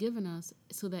God has given us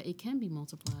so that it can be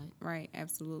multiplied. Right.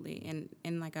 Absolutely.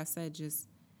 And like I said, just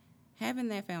having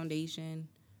that foundation.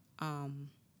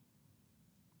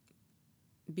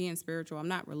 Being spiritual. I'm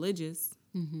not religious.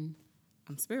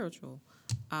 I'm spiritual.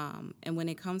 And when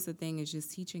it comes to things, it's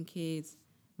just teaching kids.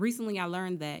 Recently, I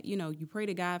learned that, you pray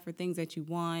to God for things that you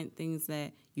want, things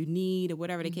that you need, or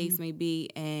whatever the case may be,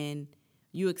 and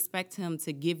you expect him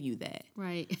to give you that.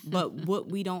 Right. But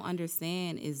what we don't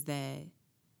understand is that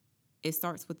it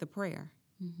starts with the prayer.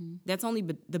 That's only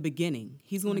the beginning.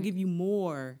 He's going to give you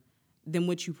more than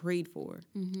what you prayed for.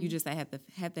 You just have to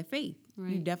have the faith.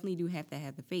 Right. You definitely do have to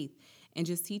have the faith. And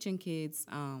just teaching kids,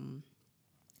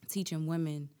 teaching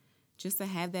women, just to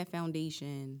have that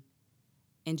foundation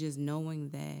and just knowing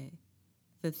that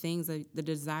the things, the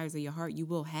desires of your heart, you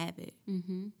will have it.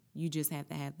 You just have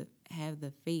to have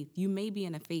the faith. You may be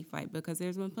in a faith fight because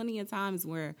there's been plenty of times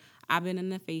where I've been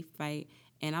in a faith fight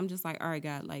and I'm just like, all right,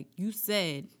 God, like you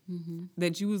said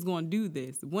that you was going to do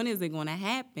this. When is it going to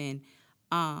happen?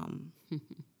 And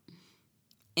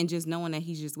just knowing that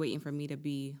he's just waiting for me to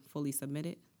be fully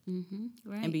submitted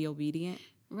Right. and be obedient.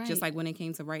 Right. Just like when it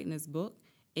came to writing this book,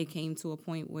 it came to a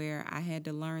point where I had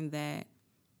to learn that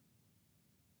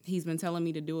he's been telling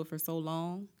me to do it for so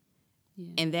long.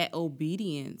 Yeah. And that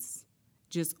obedience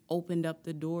just opened up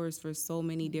the doors for so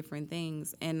many different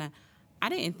things. And I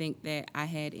didn't think that I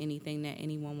had anything that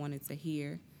anyone wanted to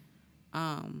hear.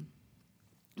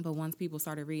 But once people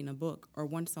started reading a book or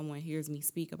once someone hears me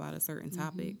speak about a certain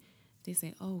topic, they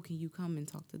say, oh, can you come and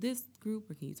talk to this group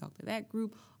or can you talk to that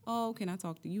group? Oh, can I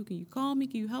talk to you? Can you call me?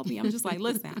 Can you help me? I'm just like,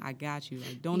 listen, I got you.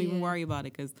 Like, don't even worry about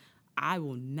it because I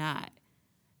will not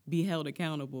be held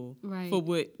accountable for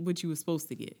what you were supposed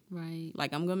to get. Right.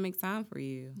 Like, I'm going to make time for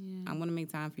you. Yeah. I'm going to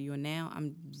make time for you. And now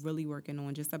I'm really working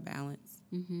on just a balance.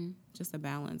 Just a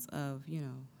balance of,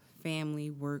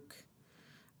 family, work,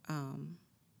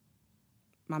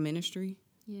 my ministry.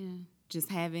 Yeah. Just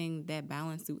having that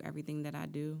balance through everything that I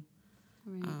do.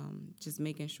 Right. Just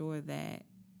making sure that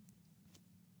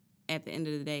at the end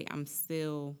of the day, I'm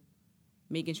still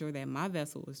making sure that my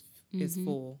vessel is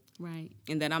full. Right.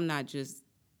 And that I'm not just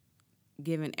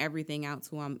giving everything out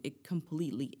till I'm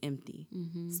completely empty.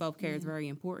 Self-care is very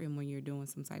important when you're doing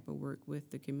some type of work with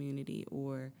the community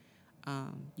or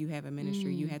you have a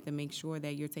ministry. You have to make sure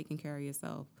that you're taking care of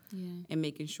yourself and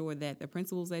making sure that the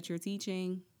principles that you're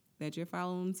teaching, that you're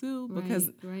following too. Because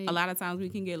a lot of times we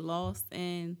can get lost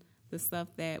in the stuff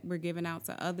that we're giving out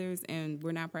to others and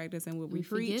we're not practicing what we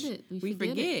preach. We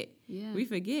forget. Yeah. We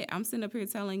forget. I'm sitting up here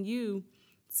telling you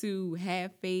to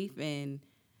have faith and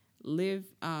live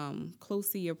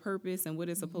close to your purpose and what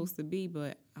it's supposed to be,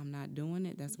 but I'm not doing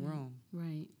it. That's wrong.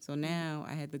 Right. So now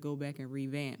I had to go back and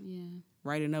revamp. Yeah.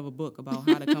 Write another book about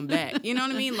how to come back. You know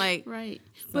what I mean? Like right.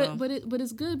 So. But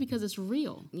it's good because it's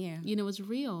real. Yeah. It's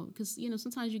real because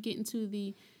sometimes you get into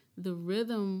the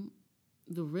rhythm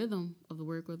of the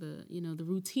work or the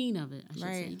routine of it. I should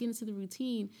say you get into the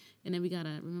routine, and then we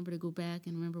gotta remember to go back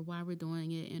and remember why we're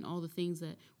doing it and all the things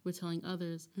that we're telling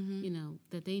others,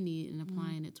 that they need and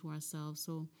applying it to ourselves.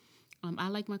 So, I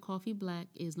Like My Coffee Black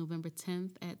is November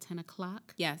 10th at 10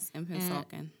 o'clock. Yes, in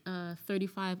Pennsauken.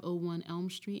 3501 Elm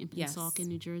Street in Yes. Pennsauken,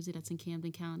 New Jersey. That's in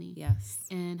Camden County. Yes.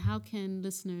 And how can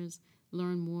listeners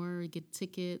learn more, or get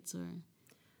tickets, or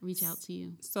reach out to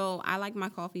you? So I Like My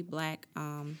Coffee Black.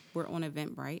 We're on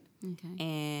Eventbrite. Okay.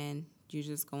 And you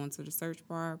just go into the search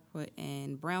bar, put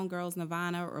in Brown Girls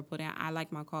Nirvana, or put in I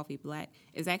Like My Coffee Black.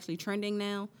 It's actually trending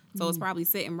now, so it's probably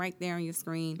sitting right there on your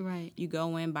screen. Right. You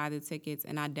go in, buy the tickets,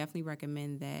 and I definitely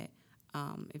recommend that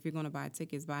if you're going to buy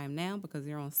tickets, buy them now because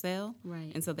they're on sale.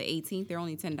 Right. Until the 18th, they're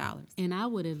only $10. And I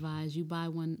would advise you buy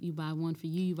one. You buy one for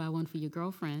you. You buy one for your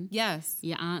girlfriend. Yes.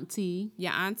 Your auntie.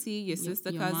 Your auntie, your sister,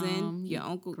 your cousin, mom, your your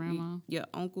uncle, grandma. your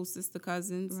uncle, sister,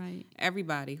 cousins. Right.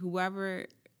 Everybody, whoever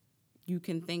you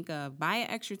can think of, buy an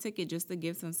extra ticket just to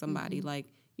give to somebody. Like,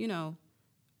 you know,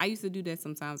 I used to do that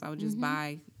sometimes. I would just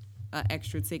buy an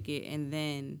extra ticket and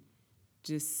then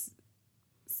just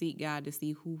seek God to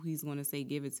see who he's going to say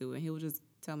give it to. And he'll just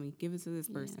tell me, give it to this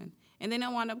person. And then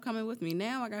they'll wind up coming with me.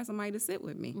 Now I got somebody to sit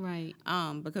with me. Right.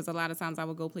 Because a lot of times I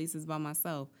would go places by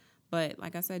myself. But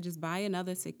like I said, just buy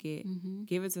another ticket,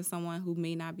 give it to someone who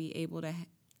may not be able to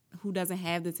who doesn't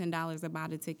have the $10 to buy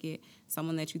the ticket,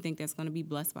 someone that you think that's going to be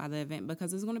blessed by the event,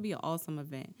 because it's going to be an awesome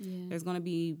event. Yeah. There's going to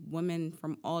be women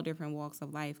from all different walks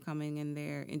of life coming in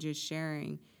there and just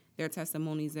sharing their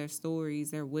testimonies, their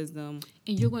stories, their wisdom.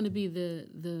 And you're going to be the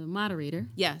moderator.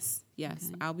 Yes. Okay.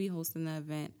 I'll be hosting the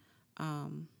event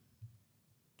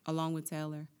along with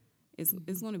Taylor. It's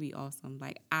going to be awesome.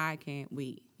 Like, I can't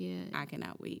wait. Yeah. I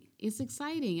cannot wait. It's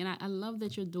exciting, and I love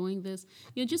that you're doing this.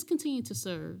 You know, just continue to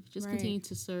serve. Just Right. continue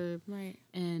to serve. Right.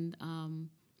 And,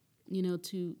 you know,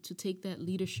 to take that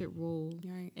leadership role.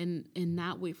 Right. And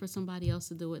not wait for somebody else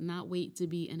to do it. Not wait to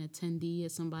be an attendee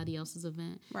at somebody else's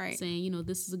event. Right. Saying, you know,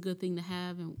 this is a good thing to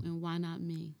have, and why not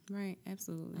me? Right.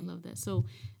 Absolutely. I love that. So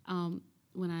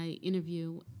when I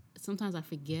interview, sometimes I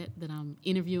forget that I'm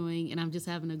interviewing and I'm just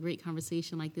having a great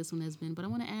conversation like this one has been. But I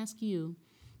want to ask you,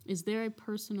 is there a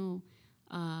personal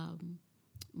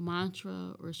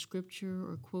mantra or scripture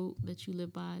or quote that you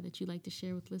live by that you like to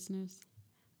share with listeners?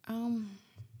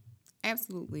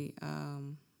 Absolutely.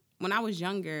 When I was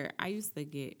younger, I used to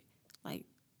get, like,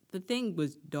 the thing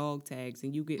was dog tags,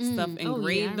 and you get stuff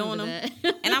engraved on them.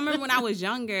 And I remember when I was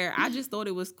younger, I just thought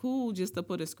it was cool just to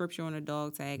put a scripture on a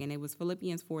dog tag, and it was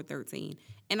Philippians 4:13.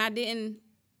 And I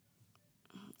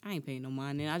ain't paying no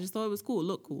mind, and I just thought it was cool,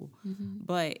 look cool.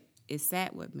 But it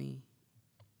sat with me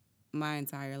my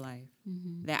entire life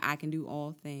that I can do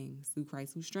all things through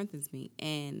Christ who strengthens me.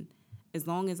 And as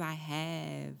long as I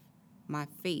have my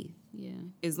faith,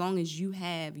 as long as you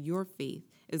have your faith,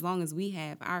 as long as we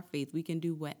have our faith, we can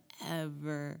do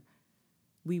whatever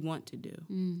we want to do.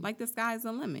 Like, the sky's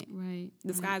the limit. Right.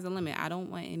 The sky's the limit. I don't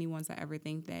want anyone to ever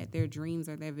think that their dreams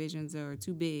or their visions are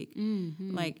too big.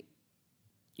 Like,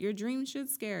 your dreams should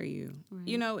scare you. Right.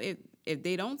 You know, if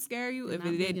they don't scare you, They're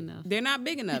not big enough. they're not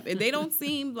big enough. If they don't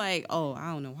seem like, oh,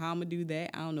 I don't know how I'm going to do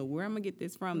that, I don't know where I'm going to get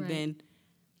this from, Right. then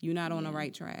you're not on the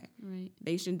right track. Right.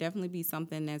 They should definitely be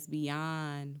something that's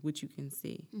beyond what you can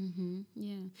see.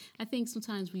 Yeah. I think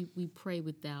sometimes we pray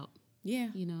with doubt. Yeah.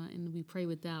 You know, and we pray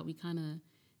with doubt. We kind of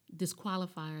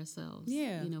disqualify ourselves.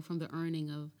 Yeah. You know, from the earning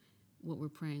of what we're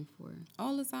praying for.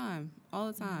 All the time.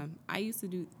 I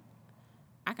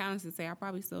can honestly say I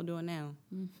probably still do it now.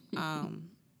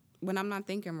 When I'm not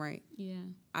thinking right, Yeah.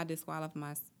 I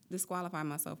disqualify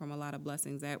myself from a lot of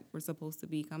blessings that were supposed to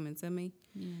be coming to me.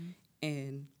 Yeah.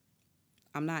 And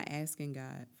I'm not asking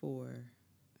God for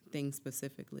things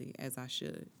specifically as I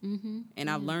should. And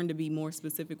I've learned to be more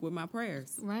specific with my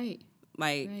prayers. Right.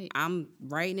 Like, Right. I'm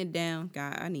writing it down.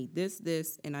 God, I need this,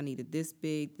 and I need it this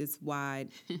big, this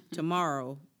wide,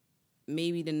 tomorrow,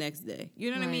 maybe the next day. You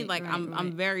know what I mean? Right, Like, right, I'm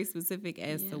right. very specific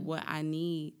as Yeah. to what I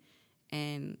need,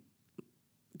 and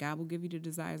God will give you the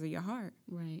desires of your heart.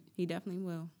 Right. He definitely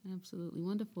will. Absolutely.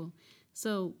 Wonderful.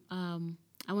 So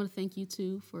I want to thank you,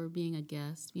 too, for being a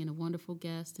guest, being a wonderful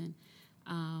guest. And,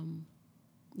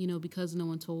 you know, because no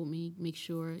one told me, make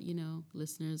sure, you know,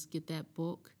 listeners get that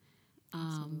book.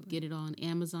 Get it on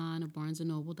Amazon or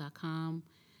BarnesandNoble.com.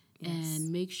 Yes.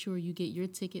 And make sure you get your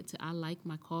ticket to I Like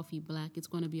My Coffee Black. It's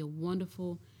going to be a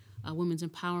wonderful women's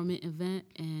empowerment event.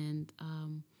 And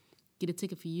get a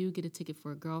ticket for you, get a ticket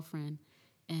for a girlfriend.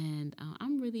 And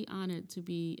I'm really honored to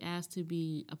be asked to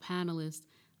be a panelist.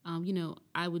 You know,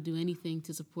 I would do anything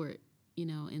to support, you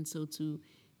know, and so to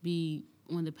be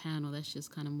on the panel, that's just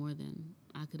kind of more than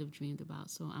I could have dreamed about.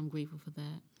 So I'm grateful for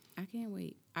that. I can't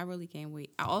wait. I really can't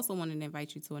wait. I also wanted to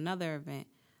invite you to another event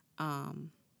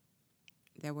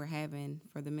that we're having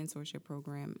for the mentorship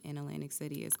program in Atlantic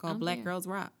City. It's called I'm Black there. Girls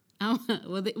Rock.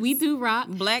 We do rock.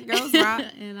 Black Girls Rock.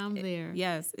 And I'm there.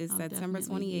 Yes, it's I'll September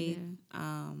definitely be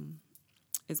 28th.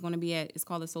 It's going to be it's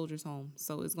called the Soldiers Home.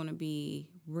 So it's going to be,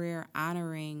 we're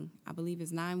honoring, I believe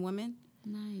it's 9 women.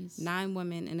 Nice. 9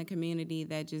 women in the community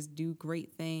that just do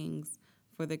great things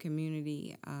for the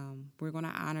community. We're going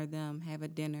to honor them, have a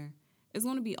dinner. It's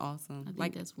going to be awesome. I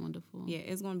think that's wonderful. Yeah,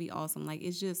 it's going to be awesome. Like,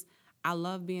 it's just, I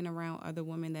love being around other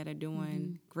women that are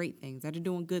doing great things, that are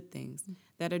doing good things,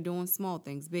 that are doing small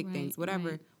things, big things,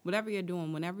 whatever you're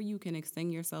doing. Whenever you can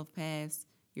extend yourself past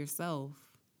yourself,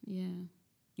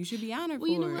 you should be honored for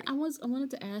it. You know what? I wanted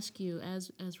to ask you,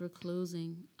 as we're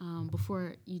closing,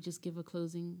 before you just give a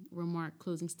closing remark,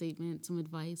 closing statement, some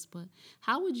advice, but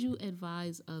how would you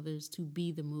advise others to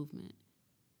be the movement?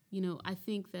 You know, I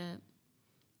think that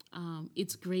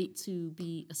it's great to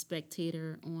be a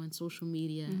spectator on social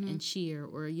media and cheer,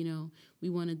 or, you know, we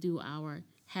want to do our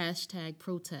hashtag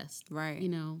protest, you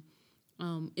know,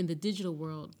 in the digital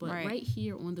world, but right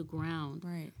here on the ground,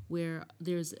 where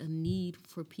there's a need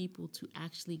for people to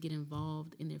actually get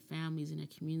involved in their families, in their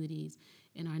communities,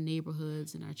 in our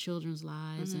neighborhoods, in our children's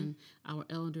lives, and our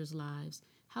elders' lives.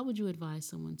 How would you advise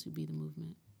someone to be the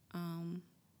movement?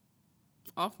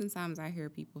 Oftentimes I hear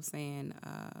people saying,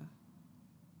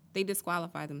 they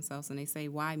disqualify themselves and they say,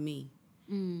 why me?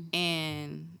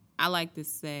 And I like to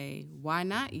say, why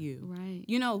not you? Right.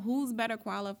 You know, who's better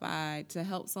qualified to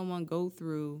help someone go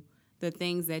through the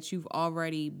things that you've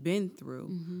already been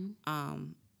through?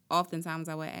 Oftentimes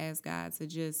I would ask God to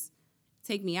just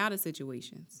take me out of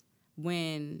situations,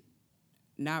 when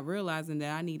not realizing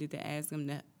that I needed to ask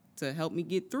him to help me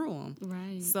get through them.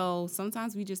 Right. So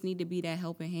sometimes we just need to be that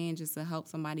helping hand, just to help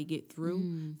somebody get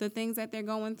through the things that they're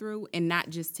going through, and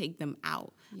not just take them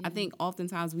out. I think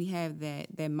oftentimes we have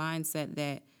that mindset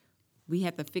that we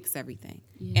have to fix everything.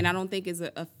 And I don't think it's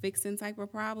a fixing type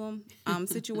of problem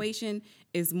situation.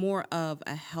 Is more of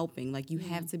a helping. Like, you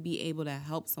have to be able to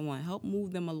help someone, help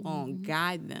move them along,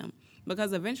 guide them,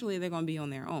 because eventually they're going to be on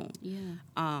their own.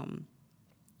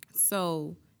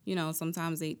 So, you know,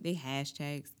 sometimes they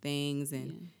hashtag things,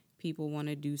 and people want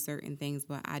to do certain things,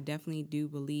 but I definitely do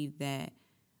believe that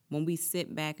when we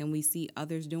sit back and we see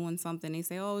others doing something, they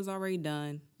say, oh, it's already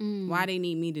done. Why they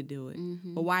need me to do it?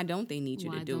 But why don't they need you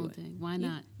to do it? Why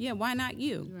not? Yeah, why not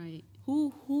you? Right.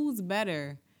 Who's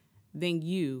better than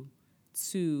you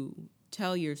to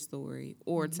tell your story,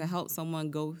 or to help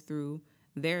someone go through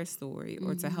their story,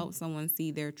 or to help someone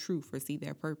see their truth or see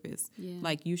their purpose?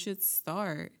 Like, you should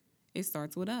start. It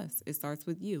starts with us. It starts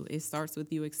with you. It starts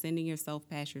with you extending yourself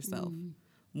past yourself.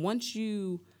 Once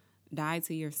you die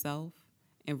to yourself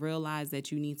and realize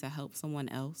that you need to help someone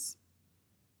else,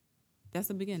 that's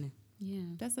the beginning. Yeah.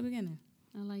 That's the beginning.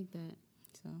 I like that.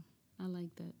 So I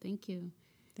like that. Thank you.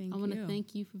 I want to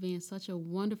thank you for being such a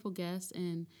wonderful guest,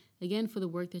 and again for the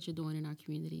work that you're doing in our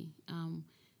community.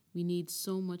 We need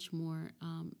so much more,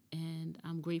 and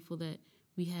I'm grateful that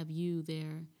we have you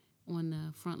there on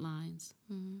the front lines,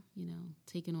 you know,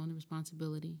 taking on the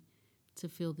responsibility to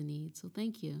fill the need. So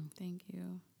thank you. Thank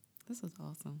you. This was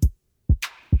awesome.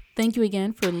 Thank you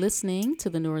again for listening to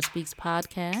the Nora Speaks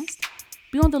podcast.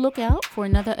 Be on the lookout for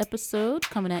another episode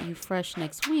coming at you fresh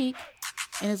next week.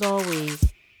 And as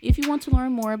always, if you want to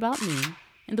learn more about me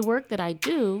and the work that I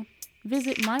do,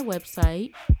 visit my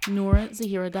website,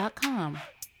 norazahira.com.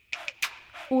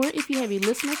 Or if you have a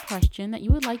listener question that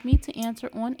you would like me to answer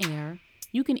on air,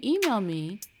 you can email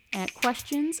me at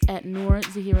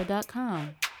questions@norazahira.com.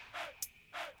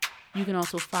 You can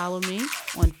also follow me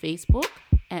on Facebook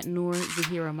at Noor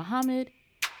Zahira Muhammad,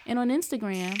 and on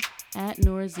Instagram at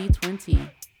NoraZ20.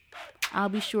 I'll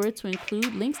be sure to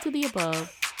include links to the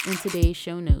above in today's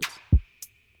show notes.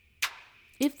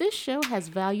 If this show has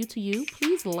value to you,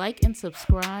 please like and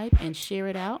subscribe and share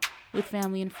it out with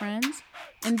family and friends.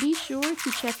 And be sure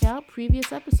to check out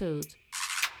previous episodes.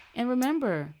 And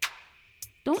remember,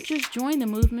 don't just join the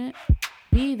movement,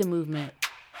 be the movement.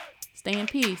 Stay in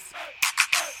peace.